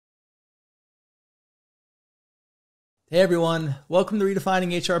Hey everyone, welcome to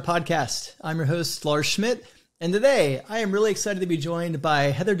Redefining HR podcast. I'm your host, Lars Schmidt, and today I am really excited to be joined by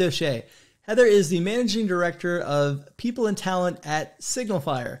Heather Doshay. Heather is the Managing Director of People and Talent at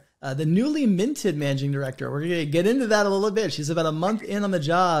SignalFire, the newly minted Managing Director. We're going to get into that a little bit. She's about a month in on the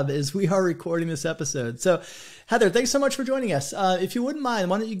job as we are recording this episode. So Heather, thanks so much for joining us. If you wouldn't mind,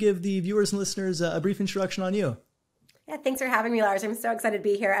 why don't you give the viewers and listeners a brief introduction on you? Yeah, thanks for having me, Lars. I'm so excited to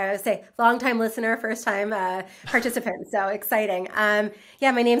be here. I would say long-time listener, first-time participant. So exciting. My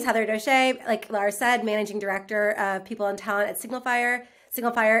name's Heather Doshay. Like Lars said, Managing Director of People and Talent at SignalFire.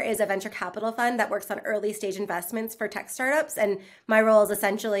 SignalFire is a venture capital fund that works on early stage investments for tech startups. And my role is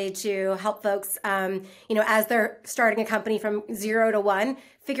essentially to help folks, as they're starting a company from 0 to 1,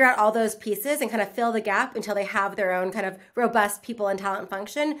 figure out all those pieces and kind of fill the gap until they have their own kind of robust people and talent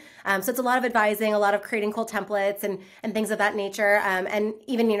function. So it's a lot of advising, a lot of creating cool templates and things of that nature. And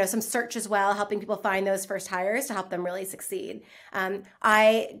even, some search as well, helping people find those first hires to help them really succeed.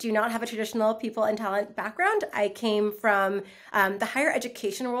 I do not have a traditional people and talent background. I came from the higher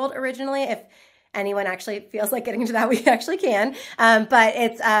education world originally. If anyone actually feels like getting into that, we actually can. But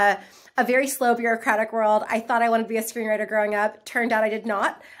it's a very slow bureaucratic world. I thought I wanted to be a screenwriter growing up. Turned out I did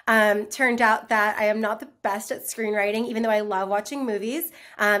not. Turned out that I am not the best at screenwriting, even though I love watching movies.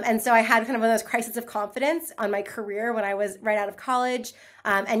 And so I had kind of one of those crises of confidence on my career when I was right out of college,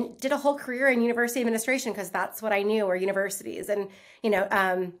 and did a whole career in university administration because that's what I knew were universities. And,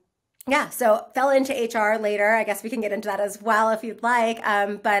 so fell into HR later. I guess we can get into that as well if you'd like.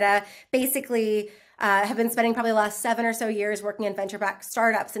 Basically, have been spending probably the last 7 or so years working in venture-backed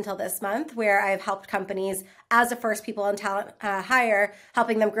startups until this month, where I've helped companies as a first people and talent hire,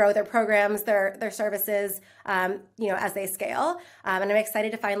 helping them grow their programs, their services, as they scale. And I'm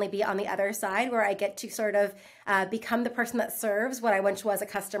excited to finally be on the other side where I get to sort of become the person that serves what I once was a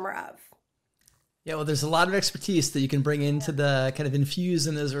customer of. Yeah, well, there's a lot of expertise that you can bring into the kind of infuse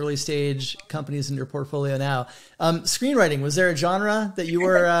in those early stage companies in your portfolio now. Screenwriting, was there a genre that you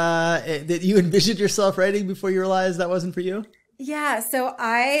were that you envisioned yourself writing before you realized that wasn't for you? Yeah, so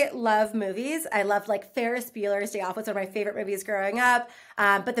I love movies. I love Ferris Bueller's Day Off was one of my favorite movies growing up.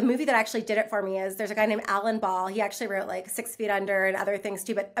 But the movie that actually did it for me is there's a guy named Alan Ball. He actually wrote 6 Feet Under and other things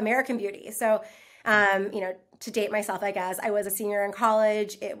too, but American Beauty. So, to date myself, I guess, I was a senior in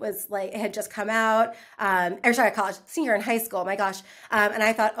college. It was it had just come out, college, senior in high school, my gosh. And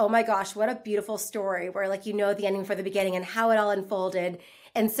I thought, oh my gosh, what a beautiful story where the ending for the beginning and how it all unfolded.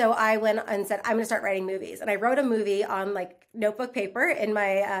 And so I went and said, I'm going to start writing movies. And I wrote a movie on notebook paper in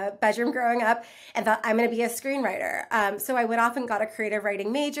my bedroom growing up and thought I'm going to be a screenwriter. So I went off and got a creative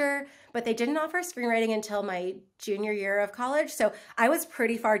writing major, but they didn't offer screenwriting until my junior year of college. So I was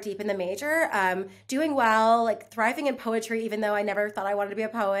pretty far deep in the major, doing well, thriving in poetry, even though I never thought I wanted to be a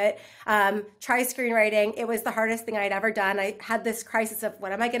poet. Try screenwriting. It was the hardest thing I'd ever done. I had this crisis of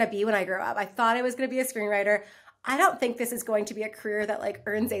what am I going to be when I grow up? I thought I was going to be a screenwriter. I don't think this is going to be a career that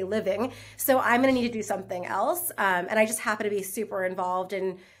earns a living. So I'm going to need to do something else. And I just happen to be super involved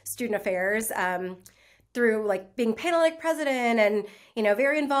in student affairs, through being panel president and,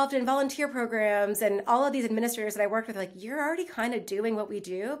 very involved in volunteer programs and all of these administrators that I worked with, you're already kind of doing what we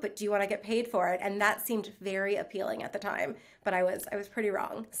do, but do you want to get paid for it? And that seemed very appealing at the time, but I was pretty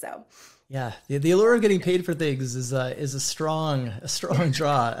wrong. So. Yeah, the allure of getting paid for things is a strong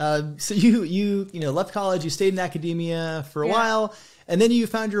draw. So you left college, you stayed in academia for a while, and then you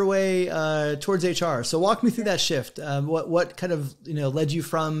found your way towards HR. So walk me through that shift. What kind of led you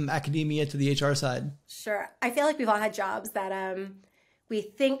from academia to the HR side? Sure, I feel like we've all had jobs that we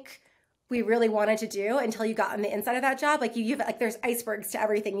think we really wanted to do until you got on the inside of that job. There's icebergs to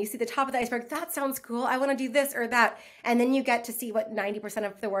everything. You see the top of the iceberg, that sounds cool. I want to do this or that. And then you get to see what 90%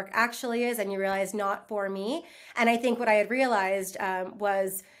 of the work actually is. And you realize not for me. And I think what I had realized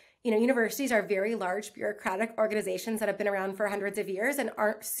was, universities are very large bureaucratic organizations that have been around for hundreds of years and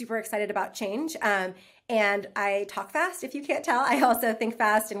aren't super excited about change. And I talk fast, if you can't tell. I also think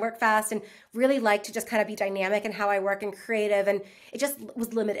fast and work fast and really like to just kind of be dynamic in how I work and creative. And it just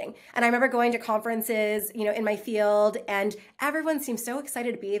was limiting. And I remember going to conferences, in my field, and everyone seemed so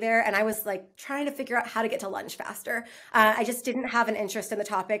excited to be there. And I was trying to figure out how to get to lunch faster. I just didn't have an interest in the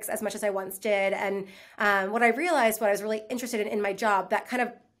topics as much as I once did. And what I realized, what I was really interested in my job, that kind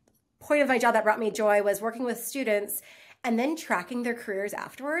of point of my job that brought me joy was working with students and then tracking their careers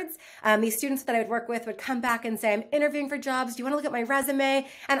afterwards. These students that I would work with would come back and say, I'm interviewing for jobs. Do you want to look at my resume?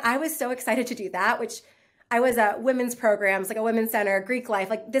 And I was so excited to do that, which I was at women's programs, like a women's center, Greek life.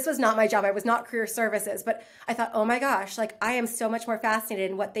 Like this was not my job. I was not career services, but I thought, oh my gosh, like I am so much more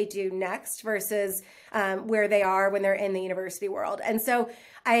fascinated in what they do next versus where they are when they're in the university world. And so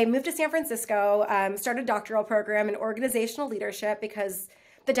I moved to San Francisco, started a doctoral program in organizational leadership because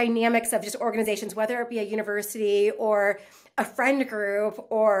the dynamics of just organizations, whether it be a university or a friend group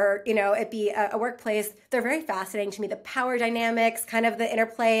or, it be a workplace, they're very fascinating to me. The power dynamics, kind of the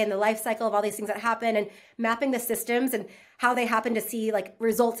interplay and the life cycle of all these things that happen and mapping the systems and how they happen to see like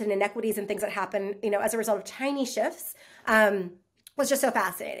results and inequities and things that happen, as a result of tiny shifts was just so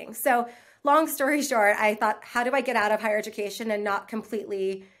fascinating. So long story short, I thought, how do I get out of higher education and not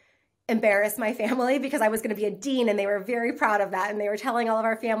completely embarrass my family, because I was going to be a dean and they were very proud of that. And they were telling all of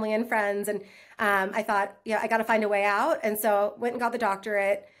our family and friends. And I thought, I got to find a way out. And so went and got the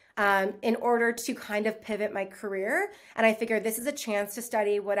doctorate in order to kind of pivot my career. And I figured this is a chance to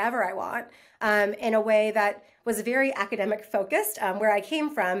study whatever I want in a way that was very academic focused where I came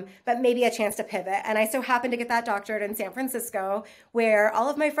from, but maybe a chance to pivot. And I so happened to get that doctorate in San Francisco where all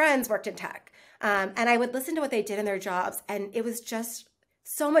of my friends worked in tech. And I would listen to what they did in their jobs. And it was just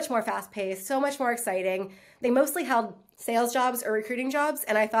so much more fast paced, so much more exciting. They mostly held sales jobs or recruiting jobs.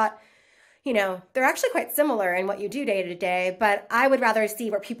 And I thought, they're actually quite similar in what you do day to day, but I would rather see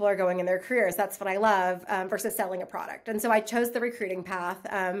where people are going in their careers. That's what I love versus selling a product. And so I chose the recruiting path.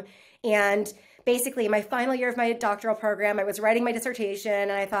 And basically my final year of my doctoral program, I was writing my dissertation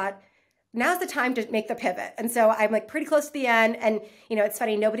and I thought, now's the time to make the pivot. And so I'm like pretty close to the end. And, it's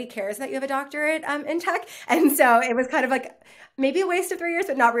funny, nobody cares that you have a doctorate in tech. And so it was kind of like maybe a waste of 3 years,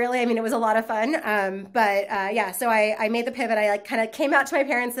 but not really. I mean, it was a lot of fun. So I made the pivot. I like kind of came out to my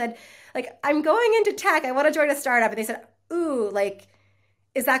parents and said, like, I'm going into tech. I want to join a startup. And they said, ooh, like,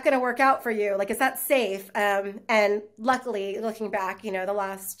 is that going to work out for you? Like, is that safe? And luckily, looking back, the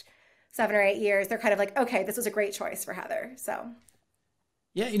last 7 or 8 years, they're kind of like, okay, this was a great choice for Heather. So.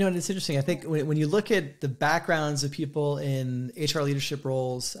 Yeah, and it's interesting. I think when you look at the backgrounds of people in HR leadership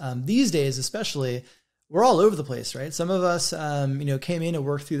roles these days, especially, we're all over the place, right? Some of us, came in and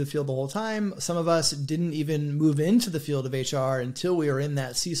worked through the field the whole time. Some of us didn't even move into the field of HR until we were in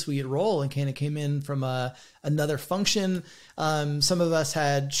that C-suite role and kind of came in from another function. Some of us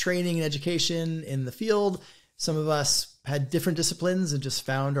had training and education in the field. Some of us had different disciplines and just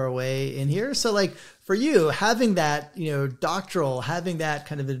found our way in here. So like for you, having that, doctoral, having that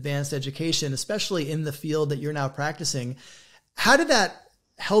kind of advanced education, especially in the field that you're now practicing, how did that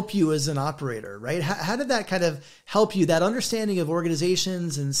help you as an operator, right? How did that kind of help you, that understanding of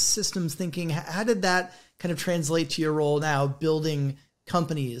organizations and systems thinking? How did that kind of translate to your role now building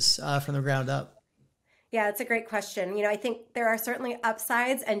companies from the ground up? Yeah, it's a great question. I think there are certainly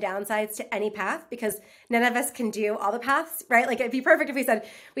upsides and downsides to any path because none of us can do all the paths, right? Like it'd be perfect if we said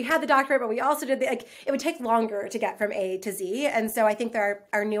we had the doctorate, but we also did it would take longer to get from A to Z. And so I think there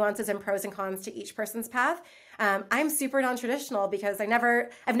are nuances and pros and cons to each person's path. I'm super non-traditional because I've never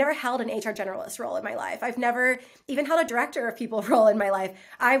held an HR generalist role in my life. I've never even held a director of people role in my life.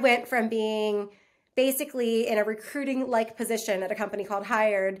 I went from being basically in a recruiting-like position at a company called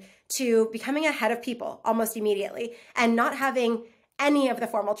Hired to becoming a head of people almost immediately and not having any of the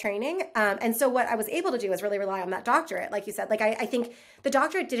formal training. And so what I was able to do is really rely on that doctorate. Like you said, like I think the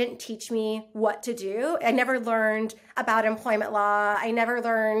doctorate didn't teach me what to do. I never learned about employment law. I never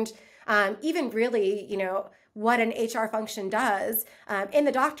learned even really, what an HR function does. In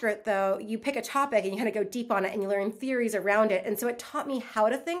the doctorate, though, you pick a topic and you kind of go deep on it and you learn theories around it. And so it taught me how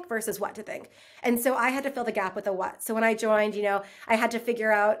to think versus what to think. And so I had to fill the gap with the what. So when I joined, I had to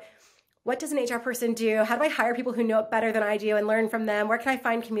figure out, what does an HR person do? How do I hire people who know it better than I do and learn from them? Where can I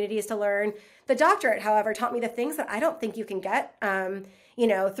find communities to learn? The doctorate, however, taught me the things that I don't think you can get,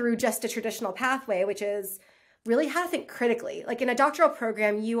 through just a traditional pathway, which is really how to think critically. Like in a doctoral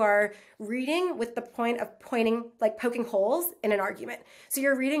program, you are reading with the point of poking holes in an argument. So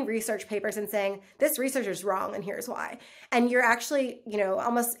you're reading research papers and saying, this research is wrong and here's why. And you're actually,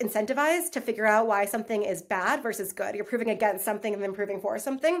 almost incentivized to figure out why something is bad versus good. You're proving against something and then proving for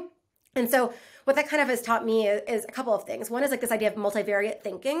something. And so what that kind of has taught me is a couple of things. One is like this idea of multivariate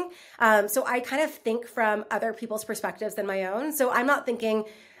thinking. So I kind of think from other people's perspectives than my own. So I'm not thinking,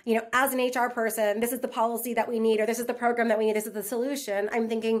 as an HR person, this is the policy that we need, or this is the program that we need, this is the solution. I'm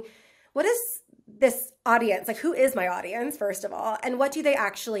thinking, what is this audience? Like, who is my audience, first of all? And what do they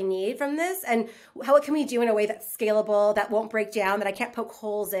actually need from this? And what can we do in a way that's scalable, that won't break down, that I can't poke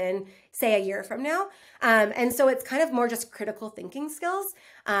holes in, say, a year from now? And so it's kind of more just critical thinking skills.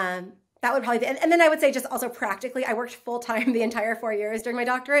 That would probably be, and then I would say just also practically, I worked full time the entire 4 years during my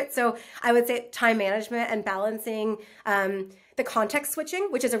doctorate. So I would say time management and balancing the context switching,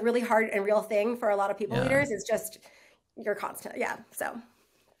 which is a really hard and real thing for a lot of people leaders, is just you're constant. Yeah. So.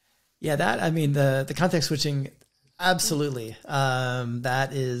 Yeah, the context switching, absolutely. That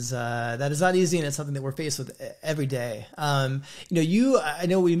is not easy, and it's something that we're faced with every day. I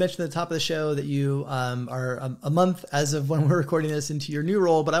know we mentioned at the top of the show that you are a month as of when we're recording this into your new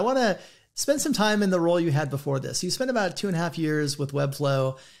role, but I want to spend some time in the role you had before this. You spent about 2.5 years with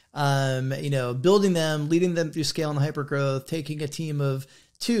Webflow, building them, leading them through scale and hypergrowth, taking a team of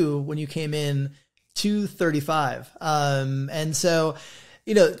 2 when you came in to 35. And so,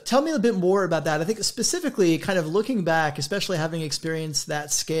 tell me a bit more about that. I think specifically kind of looking back, especially having experienced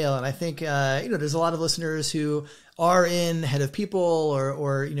that scale. And I think, there's a lot of listeners who are in head of people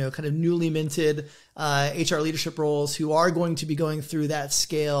or kind of newly minted HR leadership roles who are going to be going through that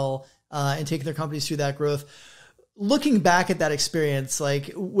scale and taking their companies through that growth. Looking back at that experience,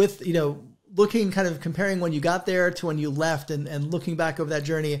 like with, looking kind of comparing when you got there to when you left and looking back over that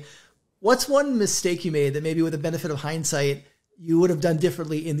journey, what's one mistake you made that maybe with the benefit of hindsight, you would have done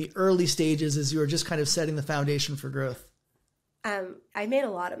differently in the early stages as you were just kind of setting the foundation for growth? I made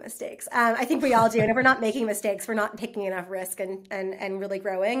a lot of mistakes. I think we all do. And if we're not making mistakes, we're not taking enough risk and really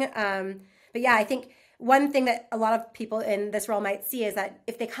growing. But yeah, I think one thing that a lot of people in this role might see is that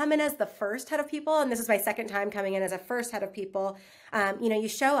if they come in as the first head of people, and this is my second time coming in as a first head of people, you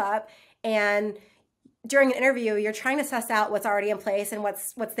show up and during an interview, you're trying to suss out what's already in place and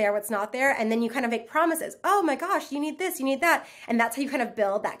what's there, what's not there. And then you kind of make promises. Oh my gosh, you need this, you need that. And that's how you kind of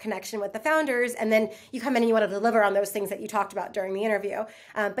build that connection with the founders. And then you come in and you want to deliver on those things that you talked about during the interview.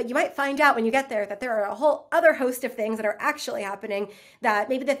 But you might find out when you get there that there are a whole other host of things that are actually happening, that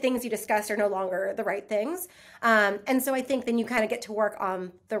maybe the things you discussed are no longer the right things. And so I think then you kind of get to work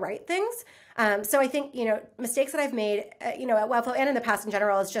on the right things. So I think, mistakes that I've made, at Webflow and in the past in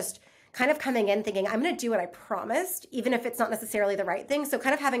general is just kind of coming in thinking, I'm going to do what I promised, even if it's not necessarily the right thing. So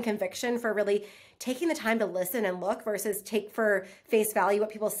kind of having conviction for really taking the time to listen and look versus take for face value what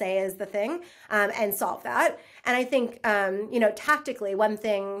people say is the thing, and solve that. And I think, tactically, one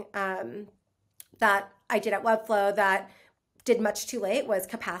thing that I did at Webflow that did much too late was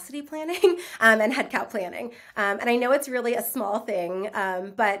capacity planning and headcount planning. And I know it's really a small thing,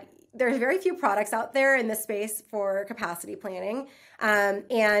 but there's very few products out there in this space for capacity planning.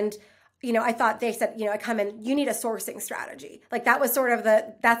 I thought they said, I come in, you need a sourcing strategy. Like that was sort of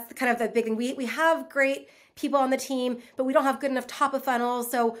that's kind of the big thing. We have great people on the team, but we don't have good enough top of funnel.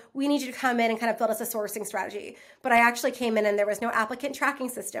 So we need you to come in and kind of build us a sourcing strategy. But I actually came in and there was no applicant tracking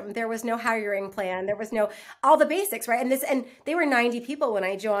system. There was no hiring plan. There was all the basics, right? And they were 90 people when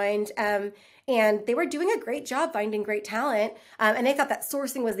I joined. And they were doing a great job finding great talent. And they thought that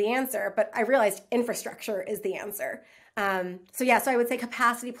sourcing was the answer, but I realized infrastructure is the answer. So I would say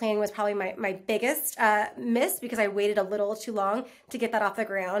capacity planning was probably my biggest miss, because I waited a little too long to get that off the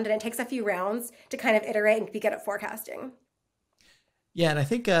ground. And it takes a few rounds to kind of iterate and be good at forecasting. Yeah. And I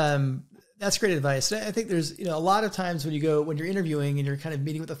think that's great advice. I think there's, a lot of times when you're interviewing and you're kind of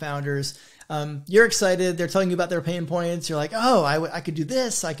meeting with the founders, you're excited. They're telling you about their pain points. You're like, oh, I could do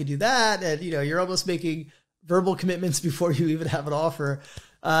this, I could do that. And, you're almost making verbal commitments before you even have an offer.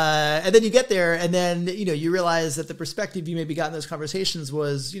 And then you get there and then, you realize that the perspective you maybe got in those conversations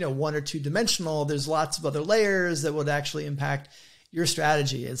was, 1 or 2 dimensional. There's lots of other layers that would actually impact your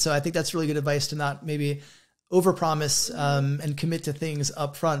strategy. And so I think that's really good advice to not maybe overpromise and commit to things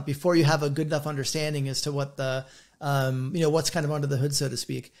up front before you have a good enough understanding as to what the, what's kind of under the hood, so to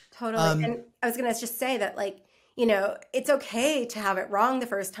speak. Totally. And I was going to just say that, it's okay to have it wrong the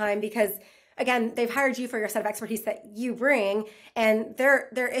first time, because again, they've hired you for your set of expertise that you bring, and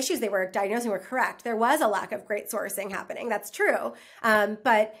their issues they were diagnosing were correct. There was a lack of great sourcing happening. That's true.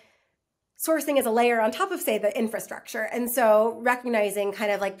 But sourcing is a layer on top of, say, the infrastructure. And so recognizing,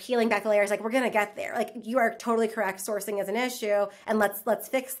 kind of like peeling back the layers, like we're going to get there. Like you are totally correct. Sourcing is an issue, and let's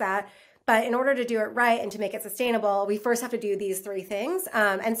fix that. But in order to do it right and to make it sustainable, we first have to do these 3 things.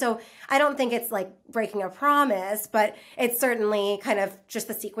 And so I don't think it's like breaking a promise, but it's certainly kind of just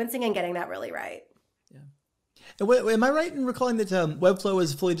the sequencing and getting that really right. Yeah. And am I right in recalling that Webflow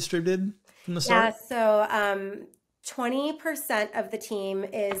is fully distributed from the start? Yeah. So 20% of the team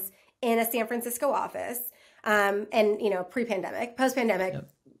is in a San Francisco office, and pre-pandemic, post-pandemic.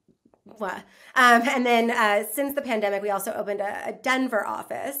 Yep. And then since the pandemic, we also opened a Denver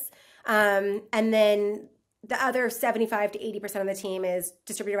office. And then the other 75 to 80% of the team is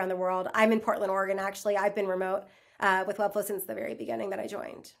distributed around the world. I'm in Portland, Oregon, actually. I've been remote with Webflow since the very beginning that I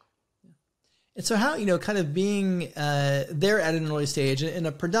joined. And so how, kind of being there at an early stage in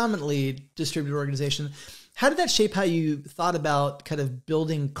a predominantly distributed organization, how did that shape how you thought about kind of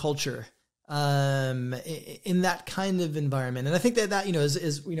building culture in that kind of environment? And I think that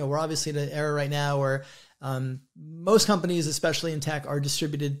is we're obviously in an era right now where most companies, especially in tech, are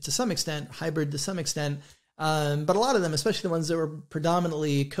distributed to some extent, hybrid to some extent. But a lot of them, especially the ones that were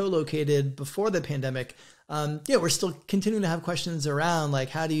predominantly co-located before the pandemic, we're still continuing to have questions around like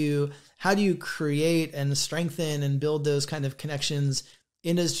how do you create and strengthen and build those kind of connections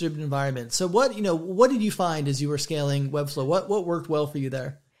in a distributed environment? So what did you find as you were scaling Webflow? What worked well for you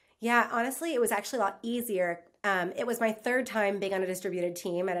there? Yeah, honestly, it was actually a lot easier. It was my third time being on a distributed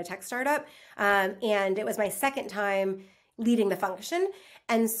team at a tech startup, and it was my second time leading the function.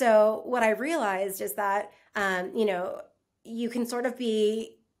 And so what I realized is that, you can sort of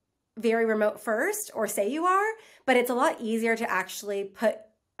be very remote first or say you are, but it's a lot easier to actually put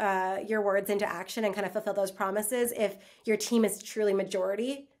your words into action and kind of fulfill those promises if your team is truly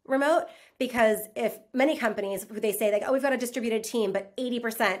majority remote. Because if many companies, they say like, oh, we've got a distributed team, but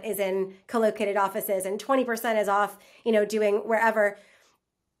 80% is in co-located offices and 20% is off, doing wherever,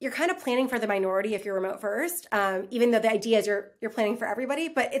 you're kind of planning for the minority if you're remote first, even though the idea is you're planning for everybody,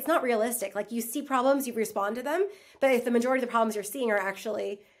 but it's not realistic. Like you see problems, you respond to them. But if the majority of the problems you're seeing are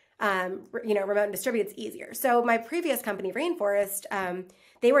actually, remote and distributed, it's easier. So my previous company, Rainforest,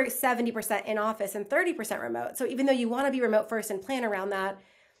 they were 70% in office and 30% remote. So even though you want to be remote first and plan around that,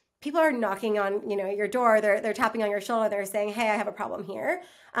 people are knocking on, your door. They're tapping on your shoulder. They're saying, hey, I have a problem here.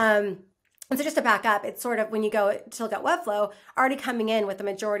 And so just to back up, it's sort of when you go to look at Webflow, already coming in with the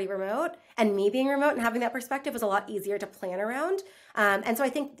majority remote and me being remote and having that perspective was a lot easier to plan around. And so I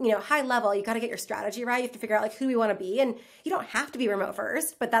think, high level, you got to get your strategy right. You have to figure out like who we want to be. And you don't have to be remote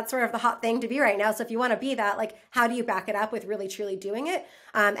first, but that's sort of the hot thing to be right now. So if you want to be that, like, how do you back it up with really, truly doing it?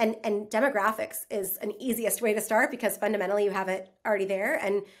 And demographics is an easiest way to start because fundamentally you have it already there.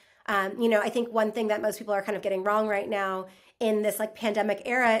 And, I think one thing that most people are kind of getting wrong right now in this like pandemic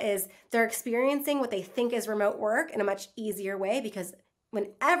era is they're experiencing what they think is remote work in a much easier way, because when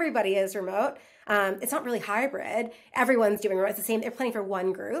everybody is remote, it's not really hybrid. Everyone's doing remote. It's the same. They're planning for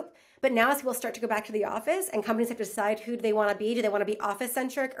one group. But now as people start to go back to the office and companies have to decide who do they want to be? Do they want to be office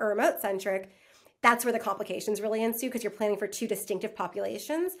centric or remote centric? That's where the complications really ensue because you're planning for two distinctive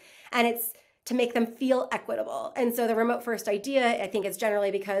populations and it's to make them feel equitable. And so the remote first idea, I think, is generally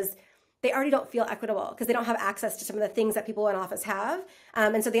because they already don't feel equitable because they don't have access to some of the things that people in office have.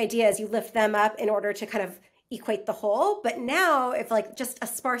 And so the idea is you lift them up in order to kind of equate the whole. But now if like just a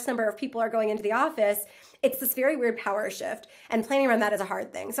sparse number of people are going into the office, it's this very weird power shift, and planning around that is a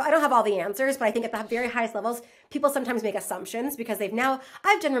hard thing. So I don't have all the answers, but I think at the very highest levels, people sometimes make assumptions because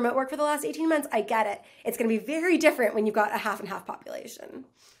I've done remote work for the last 18 months. I get it. It's going to be very different when you've got a half and half population.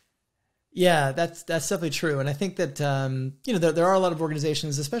 Yeah, that's definitely true. And I think that, there are a lot of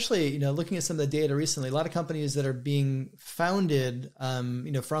organizations, especially, looking at some of the data recently, a lot of companies that are being founded,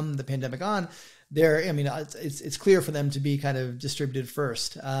 from the pandemic on, it's clear for them to be kind of distributed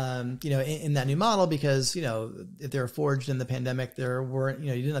first, in that new model, because, if they're forged in the pandemic, there weren't,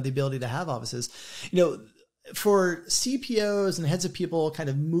 you didn't have the ability to have offices, for CPOs and heads of people kind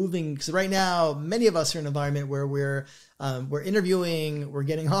of moving, because right now, many of us are in an environment where we're interviewing, we're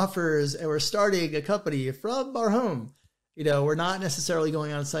getting offers, and we're starting a company from our home. We're not necessarily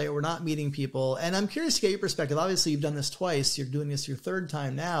going on site. We're not meeting people. And I'm curious to get your perspective. Obviously, you've done this twice. You're doing this your third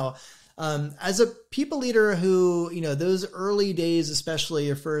time now. As a people leader who, those early days, especially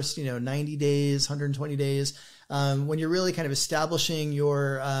your first, 90 days, 120 days, when you're really kind of establishing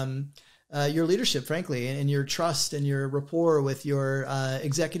your leadership, frankly, and your trust and your rapport with your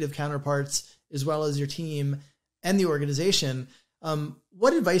executive counterparts, as well as your team and the organization.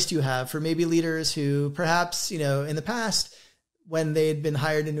 What advice do you have for maybe leaders who perhaps, in the past, when they'd been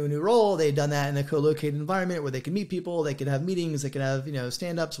hired into a new role, they'd done that in a co-located environment where they could meet people, they could have meetings, they could have,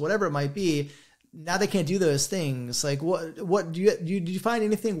 stand-ups, whatever it might be. Now they can't do those things. Like what did you find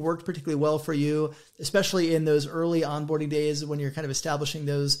anything worked particularly well for you, especially in those early onboarding days when you're kind of establishing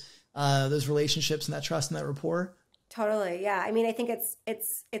those relationships and that trust and that rapport? Totally. Yeah. I mean, I think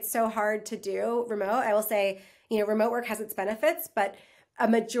it's so hard to do remote. I will say, remote work has its benefits, but a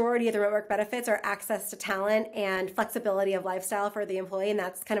majority of the remote work benefits are access to talent and flexibility of lifestyle for the employee. And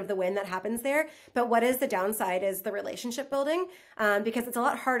that's kind of the win that happens there. But what is the downside is the relationship building, because it's a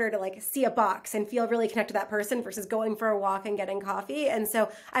lot harder to like see a box and feel really connected to that person versus going for a walk and getting coffee. And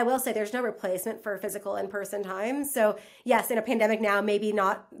so I will say there's no replacement for physical in-person time. So yes, in a pandemic now, maybe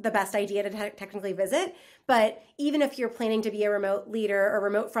not the best idea to technically visit, but even if you're planning to be a remote leader or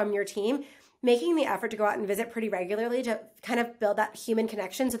remote from your team, making the effort to go out and visit pretty regularly to kind of build that human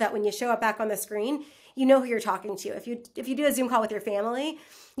connection so that when you show up back on the screen, you know who you're talking to. If you do a Zoom call with your family,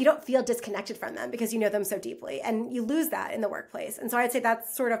 you don't feel disconnected from them because you know them so deeply, and you lose that in the workplace. And so I'd say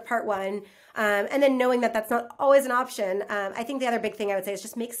that's sort of part one. And then knowing that that's not always an option. I think the other big thing I would say is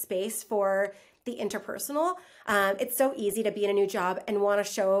just make space for the interpersonal. It's so easy to be in a new job and want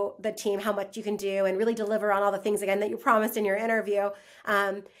to show the team how much you can do and really deliver on all the things again that you promised in your interview.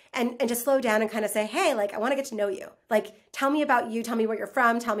 And just slow down and kind of say, hey, like, I want to get to know you. Like, tell me about you. Tell me where you're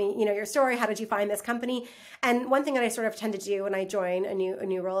from. Tell me, your story. How did you find this company? And one thing that I sort of tend to do when I join a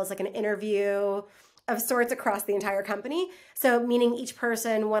new role is like an interview of sorts across the entire company. So meeting each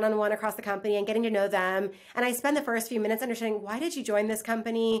person one-on-one across the company and getting to know them. And I spend the first few minutes understanding, why did you join this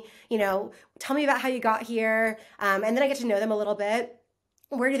company? Tell me about how you got here. And then I get to know them a little bit.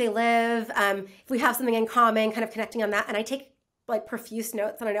 Where do they live? If we have something in common, kind of connecting on that. And I take like profuse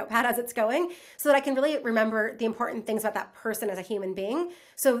notes on a notepad as it's going so that I can really remember the important things about that person as a human being.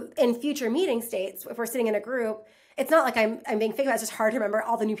 So in future meeting states, if we're sitting in a group, it's not like I'm being fake about it. It's just hard to remember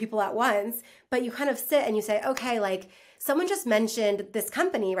all the new people at once, but you kind of sit and you say, okay, like someone just mentioned this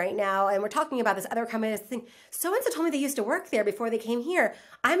company right now, and we're talking about this other company. So-and-so told me they used to work there before they came here.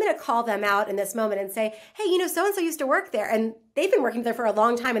 I'm going to call them out in this moment and say, hey, so-and-so used to work there, and they've been working there for a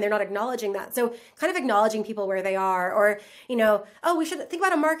long time, and they're not acknowledging that. So kind of acknowledging people where they are, or, oh, we should think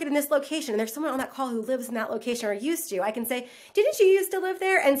about a market in this location, and there's someone on that call who lives in that location or used to. I can say, didn't you used to live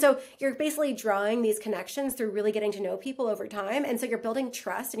there? And so you're basically drawing these connections through really getting to know people over time. And so you're building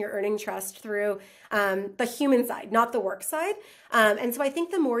trust, and you're earning trust through the human side, not the work side. And so I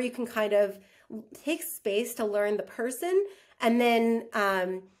think the more you can kind of take space to learn the person and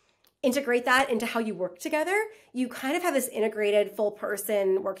then integrate that into how you work together, you kind of have this integrated full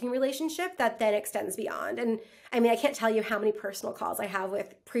person working relationship that then extends beyond. And I mean, I can't tell you how many personal calls I have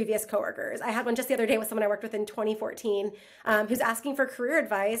with previous coworkers. I had one just the other day with someone I worked with in 2014 who's asking for career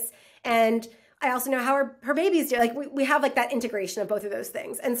advice. And I also know how her baby's doing. Like we have like that integration of both of those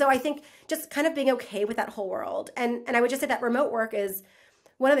things. And so I think just kind of being okay with that whole world. And I would just say that remote work is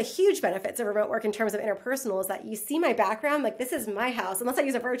one of the huge benefits of remote work in terms of interpersonal is that you see my background, like this is my house, unless I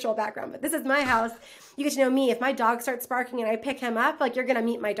use a virtual background, but this is my house. You get to know me. If my dog starts barking and I pick him up, like you're going to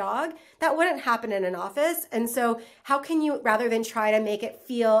meet my dog. That wouldn't happen in an office. And so how can you, rather than try to make it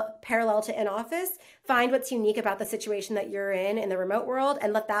feel parallel to in office, find what's unique about the situation that you're in the remote world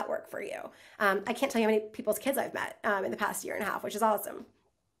and let that work for you. I can't tell you how many people's kids I've met in the past year and a half, which is awesome.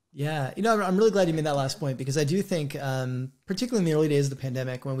 Yeah. I'm really glad you made that last point because I do think, particularly in the early days of the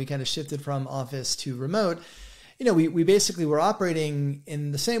pandemic, when we kind of shifted from office to remote, we basically were operating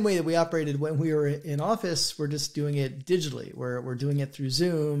in the same way that we operated when we were in office. We're just doing it digitally. We're doing it through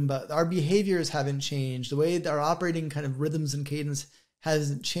Zoom, but our behaviors haven't changed. The way that our operating kind of rhythms and cadence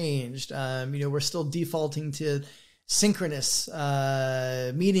hasn't changed. We're still defaulting to synchronous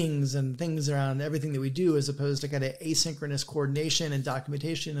meetings and things around everything that we do, as opposed to kind of asynchronous coordination and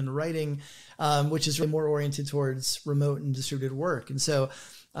documentation and writing, which is really more oriented towards remote and distributed work. And so,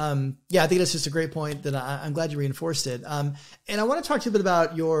 I think that's just a great point that I'm glad you reinforced it. And I want to talk to you a bit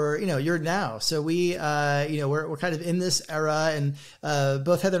about your now. So we're kind of in this era, and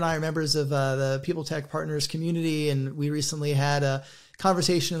both Heather and I are members of the People Tech Partners community, and we recently had a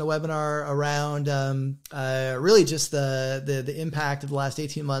conversation in a webinar around really just the impact of the last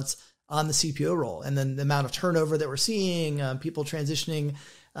 18 months on the CPO role, and then the amount of turnover that we're seeing, people transitioning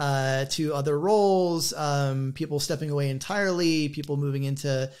to other roles, people stepping away entirely, people moving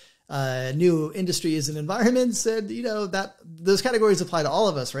into new industries and environments. And that those categories apply to all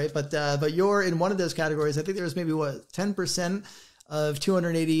of us, right? But you're in one of those categories. I think there was maybe 10% of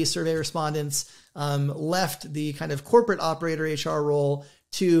 280 survey respondents left the kind of corporate operator HR role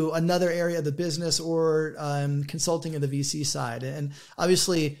to another area of the business or consulting in the VC side. And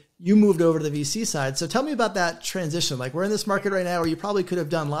obviously you moved over to the VC side. So tell me about that transition. Like, we're in this market right now where you probably could have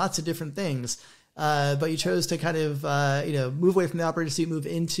done lots of different things, but you chose to kind of, move away from the operator seat, move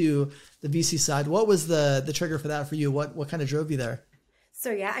into the VC side. What was the trigger for that for you? What kind of drove you there?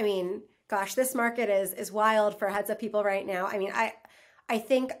 So, yeah, I mean, gosh, this market is wild for heads up people right now. I mean, I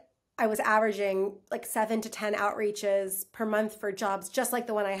think I was averaging like 7 to 10 outreaches per month for jobs, just like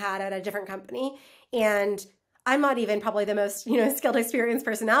the one I had at a different company. And I'm not even probably the most, skilled, experienced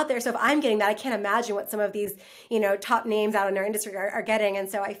person out there. So if I'm getting that, I can't imagine what some of these, top names out in our industry are getting. And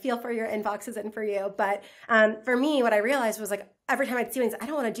so I feel for your inboxes and for you. But for me, what I realized was like, every time I'd see things, I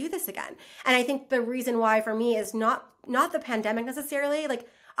don't want to do this again. And I think the reason why for me is not the pandemic necessarily. Like,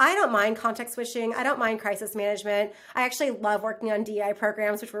 I don't mind context switching. I don't mind crisis management. I actually love working on DI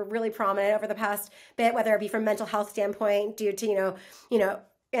programs, which were really prominent over the past bit, whether it be from mental health standpoint due to,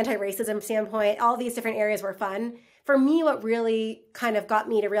 anti-racism standpoint, all these different areas were fun. For me, what really kind of got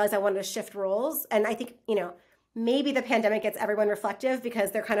me to realize I wanted to shift roles, and I think, maybe the pandemic gets everyone reflective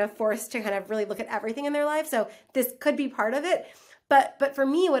because they're kind of forced to kind of really look at everything in their life. So this could be part of it. But for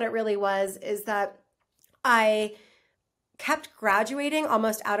me, what it really was is that I kept graduating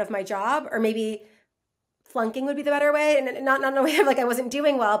almost out of my job, or maybe flunking would be the better way. And not in a way of like I wasn't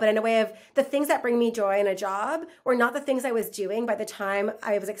doing well, but in a way of the things that bring me joy in a job were not the things I was doing by the time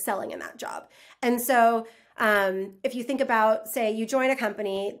I was excelling in that job. And so if you think about, say, you join a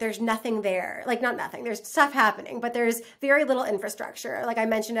company, there's nothing there, like not nothing, there's stuff happening, but there's very little infrastructure. Like I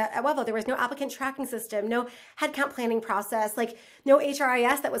mentioned at Wevo, there was no applicant tracking system, no headcount planning process, like no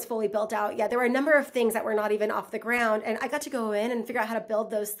HRIS that was fully built out yet. There were a number of things that were not even off the ground. And I got to go in and figure out how to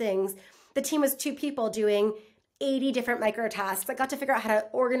build those things. The team was 2 people doing 80 different micro tasks. I got to figure out how to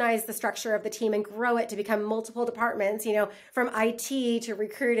organize the structure of the team and grow it to become multiple departments, from IT to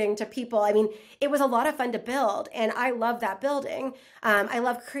recruiting to people. I mean, it was a lot of fun to build, and I love that building. I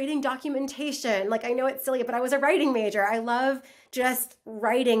love creating documentation. Like, I know it's silly, but I was a writing major. I love just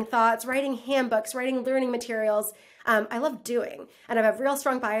writing thoughts, writing handbooks, writing learning materials. I love doing, and I have a real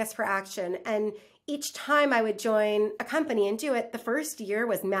strong bias for action. And each time I would join a company and do it, the first year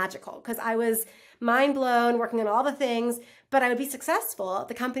was magical because I was mind blown, working on all the things, but I would be successful.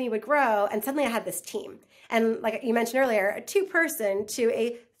 The company would grow, and suddenly I had this team. And like you mentioned earlier, a 2-person to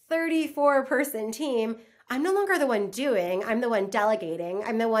a 34-person team, I'm no longer the one doing, I'm the one delegating,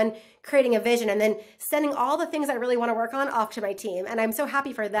 I'm the one creating a vision and then sending all the things I really want to work on off to my team. And I'm so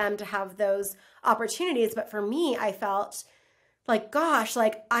happy for them to have those opportunities. But for me, I felt like, gosh,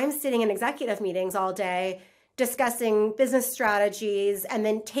 like I'm sitting in executive meetings all day discussing business strategies and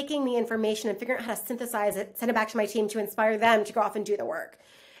then taking the information and figuring out how to synthesize it, send it back to my team to inspire them to go off and do the work.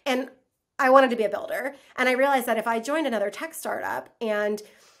 And I wanted to be a builder. And I realized that if I joined another tech startup and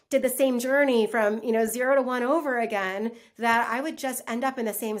did the same journey from, 0 to 1 over again, that I would just end up in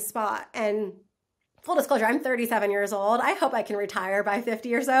the same spot. And full disclosure, I'm 37 years old. I hope I can retire by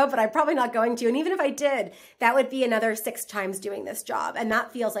 50 or so, but I'm probably not going to. And even if I did, that would be another 6 times doing this job. And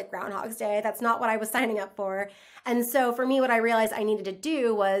that feels like Groundhog's Day. That's not what I was signing up for. And so for me, what I realized I needed to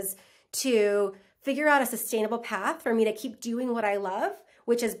do was to figure out a sustainable path for me to keep doing what I love,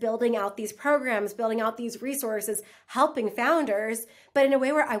 which is building out these programs, building out these resources, helping founders, but in a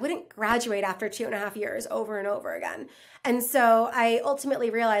way where I wouldn't graduate after 2.5 years over and over again. And so I ultimately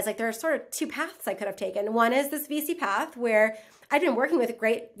realized like there are sort of 2 paths I could have taken. One is this VC path where I've been working with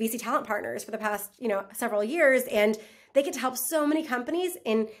great VC talent partners for the past, several years, and they get to help so many companies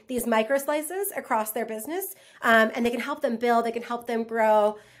in these micro slices across their business. And they can help them build, they can help them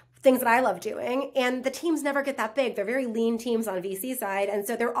grow, things that I love doing. And the teams never get that big. They're very lean teams on VC side. And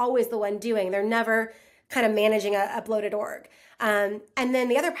so they're always the one doing. They're never kind of managing a bloated org. And then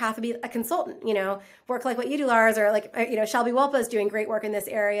the other path would be a consultant, work like what you do, Lars, or like, Shelby Wolpa is doing great work in this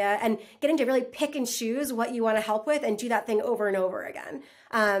area, and getting to really pick and choose what you want to help with and do that thing over and over again.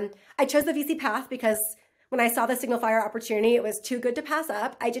 I chose the VC path because when I saw the SignalFire opportunity, it was too good to pass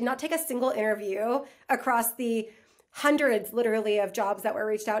up. I did not take a single interview across the hundreds, literally, of jobs that were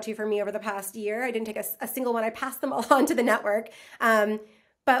reached out to for me over the past year. I didn't take a single one. I passed them all on to the network.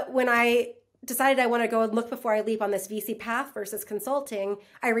 But when I decided I want to go and look before I leap on this VC path versus consulting,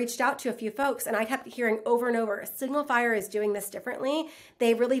 I reached out to a few folks, and I kept hearing over and over, SignalFire is doing this differently.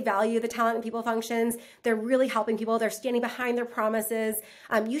 They really value the talent and people functions. They're really helping people. They're standing behind their promises.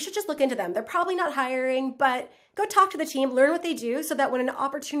 You should just look into them. They're probably not hiring, but go talk to the team, learn what they do so that when an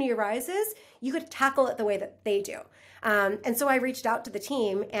opportunity arises, you could tackle it the way that they do. And so I reached out to the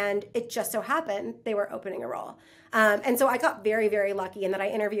team, and it just so happened they were opening a role. And so I got very, very lucky in that I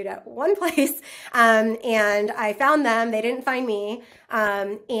interviewed at one place, and I found them. They didn't find me,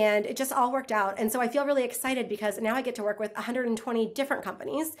 and it just all worked out. And so I feel really excited because now I get to work with 120 different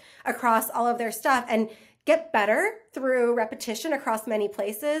companies across all of their stuff and get better through repetition across many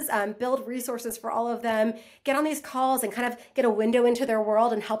places, build resources for all of them, get on these calls and kind of get a window into their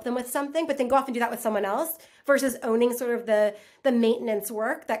world and help them with something, but then go off and do that with someone else versus owning sort of the maintenance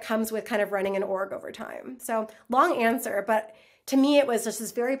work that comes with kind of running an org over time. So long answer, but to me, it was just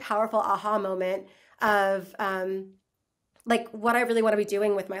this very powerful aha moment of like what I really want to be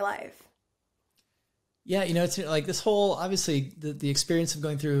doing with my life. Yeah, it's like this whole, obviously, the experience of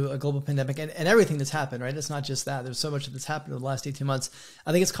going through a global pandemic and everything that's happened, right? It's not just that. There's so much that's happened in the last 18 months.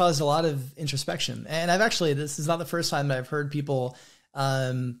 I think it's caused a lot of introspection. And this is not the first time that I've heard people,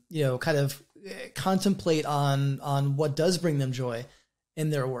 kind of contemplate on what does bring them joy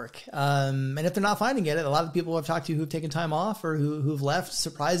in their work. And if they're not finding it, a lot of people I've talked to who've taken time off or who've left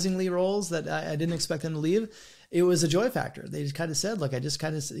surprisingly roles that I didn't expect them to leave. it was a joy factor. They just kind of said, look, I just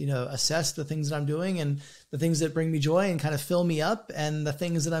kind of, assess the things that I'm doing and the things that bring me joy and kind of fill me up. And the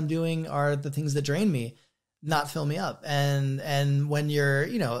things that I'm doing are the things that drain me, not fill me up. And when you're,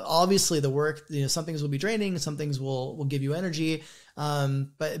 obviously the work, some things will be draining, some things will give you energy.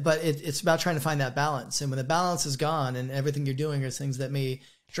 But it's about trying to find that balance. And when the balance is gone and everything you're doing is things that may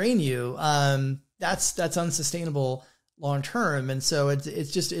drain you, that's unsustainable long term. And so it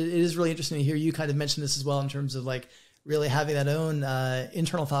is really interesting to hear you kind of mention this as well, in terms of like really having that own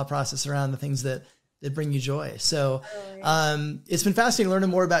internal thought process around the things that bring you joy. So it's been fascinating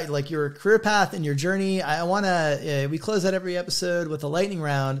learning more about like your career path and your journey. I want to, we close out every episode with a lightning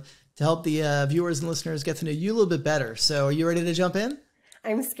round to help the viewers and listeners get to know you a little bit better. So are you ready to jump in?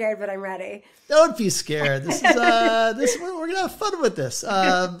 I'm scared, but I'm ready. Don't be scared. This is we're gonna have fun with this.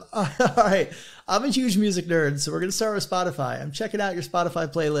 All right. I'm a huge music nerd, so we're gonna start with Spotify. I'm checking out your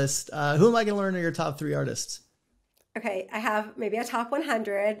Spotify playlist. Who am I gonna learn are your top 3 artists? Okay, I have maybe a top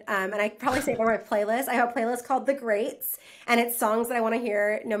 100, and I probably say it on my playlist. I have a playlist called The Greats, and it's songs that I want to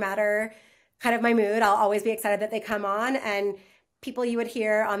hear no matter kind of my mood. I'll always be excited that they come on, and people you would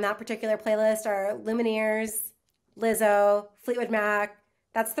hear on that particular playlist are Lumineers, Lizzo, Fleetwood Mac.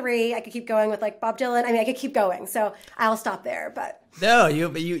 That's 3. I could keep going with like Bob Dylan. I mean, I could keep going. So I'll stop there. But no,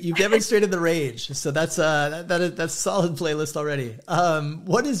 you've demonstrated the rage. So that's a solid playlist already.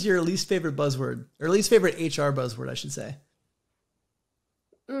 What is your least favorite buzzword, or least favorite HR buzzword, I should say?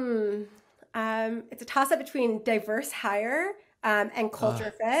 It's a toss up between diverse hire and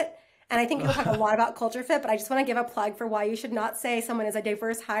culture fit. And I think people talk a lot about culture fit, but I just want to give a plug for why you should not say someone is a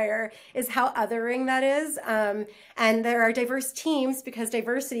diverse hire, is how othering that is. And there are diverse teams because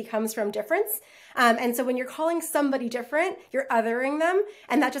diversity comes from difference. And so when you're calling somebody different, you're othering them.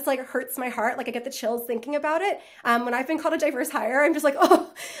 And that just like hurts my heart. Like I get the chills thinking about it. When I've been called a diverse hire, I'm just like,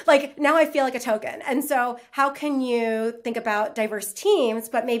 oh, like now I feel like a token. And so how can you think about diverse teams,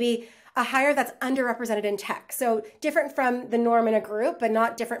 but maybe a hire that's underrepresented in tech? So different from the norm in a group, but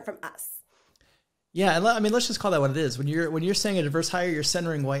not different from us. Yeah. And I mean, let's just call that what it is. When you're saying a diverse hire, you're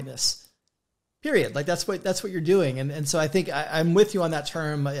centering whiteness, period. Like that's what you're doing. And so I think I'm with you on that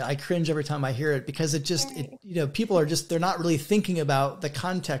term. I cringe every time I hear it because people are just, they're not really thinking about the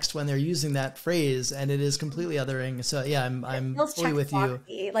context when they're using that phrase, and it is completely othering. So yeah, I'm fully with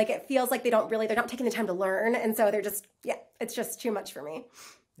you. Like it feels like they're not taking the time to learn. And so they're just, it's just too much for me.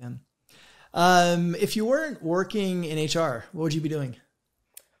 Yeah. If you weren't working in HR, what would you be doing?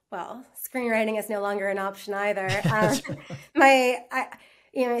 Well, screenwriting is no longer an option either.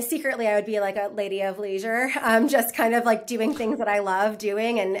 Secretly I would be like a lady of leisure, just kind of like doing things that I love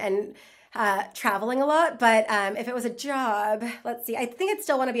doing and traveling a lot. But if it was a job, let's see, I think I'd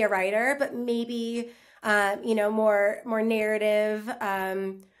still want to be a writer, but maybe, more narrative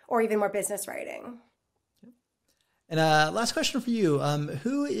or even more business writing. And last question for you.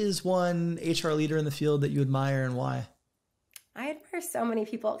 Who is one HR leader in the field that you admire and why? I admire so many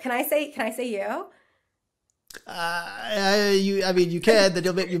people. Can I say you? You can, then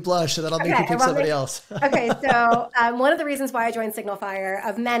you'll make me blush, so that'll make you pick somebody else. Okay, so one of the reasons why I joined SignalFire,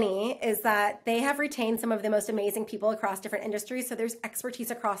 of many, is that they have retained some of the most amazing people across different industries. So there's expertise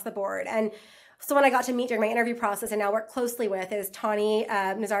across the board. And so when I got to meet during my interview process and now work closely with is Tawny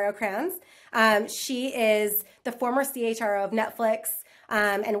Nazario-Kranz. She is the former CHRO of Netflix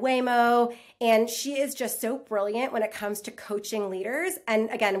and Waymo, and she is just so brilliant when it comes to coaching leaders. And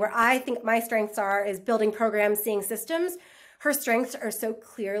again, where I think my strengths are is building programs, seeing systems. Her strengths are so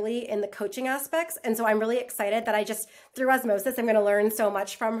clearly in the coaching aspects. And so I'm really excited that I just, through osmosis, I'm going to learn so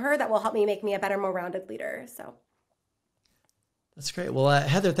much from her that will help me make me a better, more rounded leader. So that's great. Well,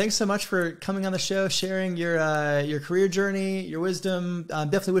 Heather, thanks so much for coming on the show, sharing your career journey, your wisdom. I'm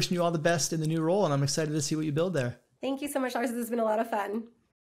definitely wishing you all the best in the new role, and I'm excited to see what you build there. Thank you so much, Lars. This has been a lot of fun.